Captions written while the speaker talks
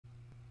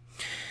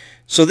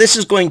So this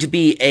is going to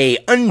be a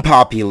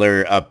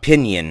unpopular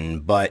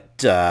opinion,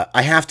 but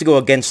I have to go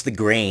against the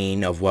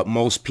grain of what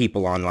most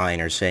people online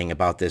are saying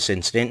about this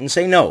incident and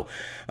say no.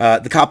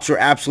 The cops were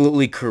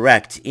absolutely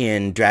correct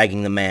in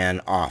dragging the man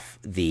off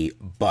the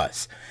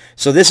bus.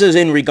 So this is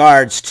in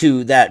regards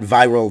to that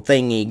viral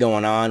thingy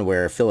going on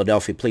where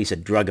Philadelphia police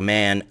had drug a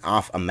man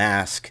off a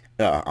mask.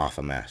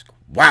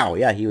 Wow,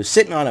 yeah, he was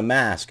sitting on a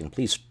mask and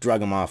police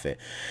drug him off it.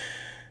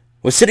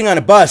 Was sitting on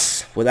a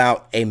bus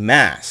without a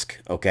mask,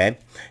 okay?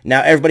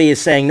 Now, everybody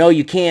is saying, no,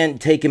 you can't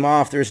take him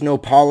off. There's no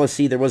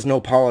policy. There was no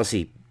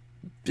policy.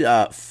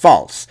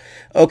 False.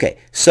 Okay,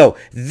 so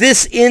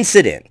this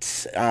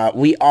incident,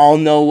 we all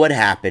know what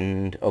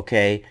happened,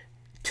 okay,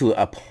 to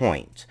a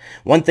point.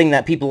 One thing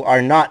that people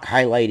are not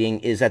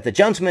highlighting is that the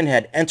gentleman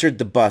had entered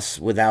the bus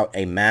without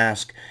a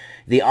mask.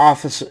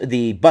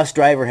 The bus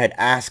driver had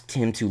asked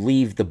him to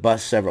leave the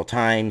bus several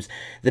times.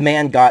 The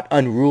man got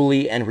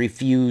unruly and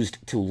refused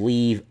to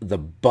leave the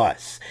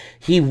bus.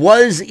 He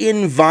was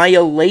in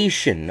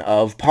violation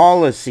of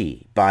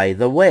policy, by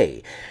the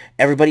way.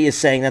 Everybody is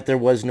saying that there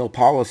was no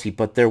policy,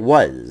 but there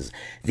was.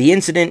 The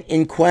incident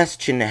in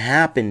question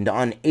happened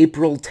on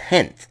April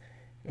 10th.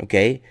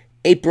 Okay?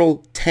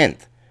 April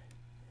 10th.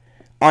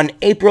 On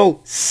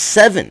April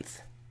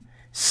 7th,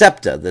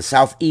 SEPTA, the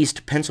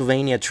Southeast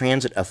Pennsylvania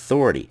Transit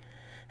Authority,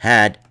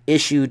 had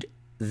issued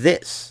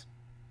this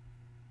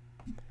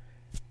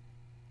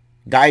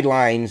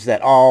guidelines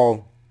that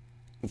all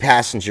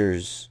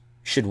passengers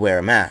should wear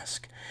a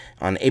mask.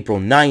 On April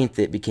 9th,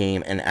 it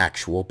became an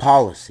actual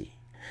policy,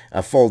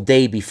 a full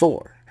day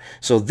before.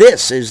 So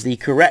this is the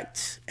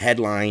correct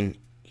headline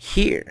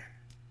here.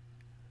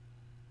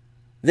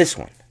 This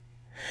one.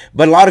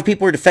 But a lot of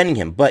people were defending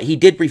him, but he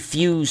did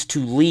refuse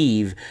to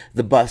leave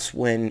the bus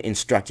when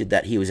instructed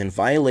that he was in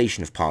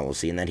violation of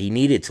policy and that he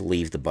needed to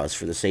leave the bus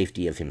for the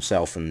safety of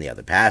himself and the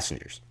other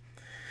passengers.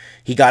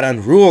 He got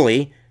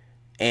unruly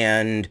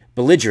and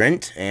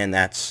belligerent, and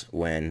that's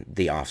when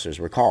the officers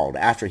were called,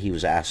 after he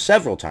was asked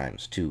several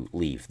times to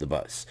leave the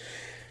bus.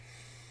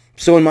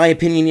 So in my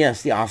opinion,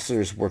 yes, the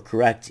officers were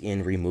correct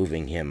in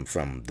removing him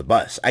from the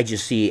bus. I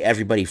just see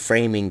everybody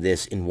framing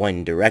this in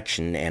one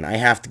direction, and I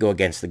have to go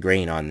against the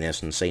grain on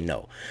this and say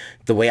no.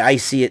 The way I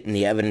see it and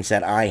the evidence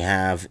that I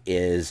have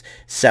is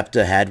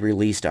SEPTA had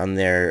released on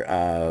their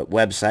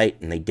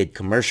website, and they did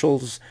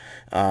commercials,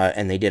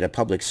 and they did a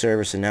public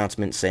service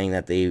announcement saying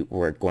that they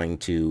were going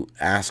to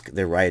ask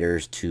their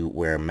riders to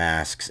wear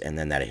masks, and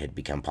then that it had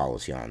become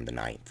policy on the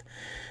 9th.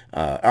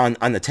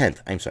 On the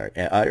 10th, I'm sorry.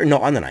 No,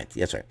 on the 9th,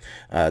 yes, right.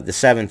 The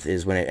 7th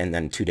is when it, and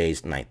then 2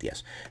 days, 9th,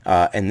 yes.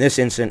 And this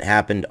incident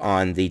happened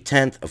on the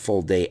 10th, a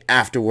full day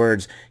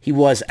afterwards. He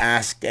was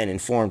asked and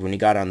informed when he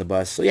got on the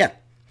bus. So, yeah,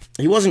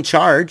 he wasn't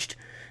charged.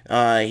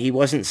 He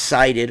wasn't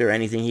cited or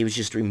anything. He was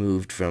just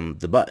removed from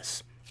the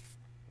bus.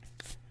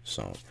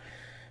 So,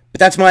 but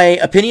that's my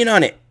opinion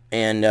on it.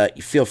 And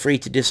you feel free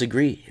to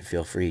disagree.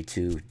 Feel free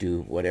to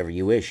do whatever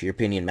you wish. Your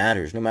opinion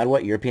matters, no matter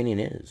what your opinion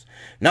is.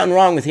 Nothing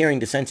wrong with hearing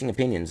dissenting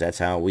opinions. That's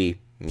how we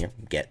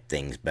get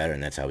things better,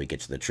 and that's how we get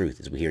to the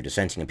truth, is we hear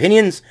dissenting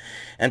opinions,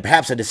 and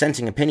perhaps a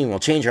dissenting opinion will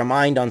change our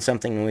mind on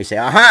something, and we say,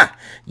 aha,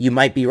 you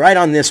might be right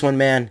on this one,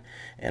 man,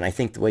 and I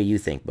think the way you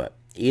think. But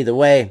either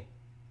way,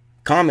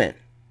 comment.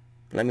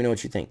 Let me know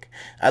what you think.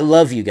 I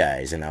love you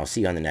guys, and I'll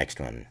see you on the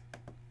next one.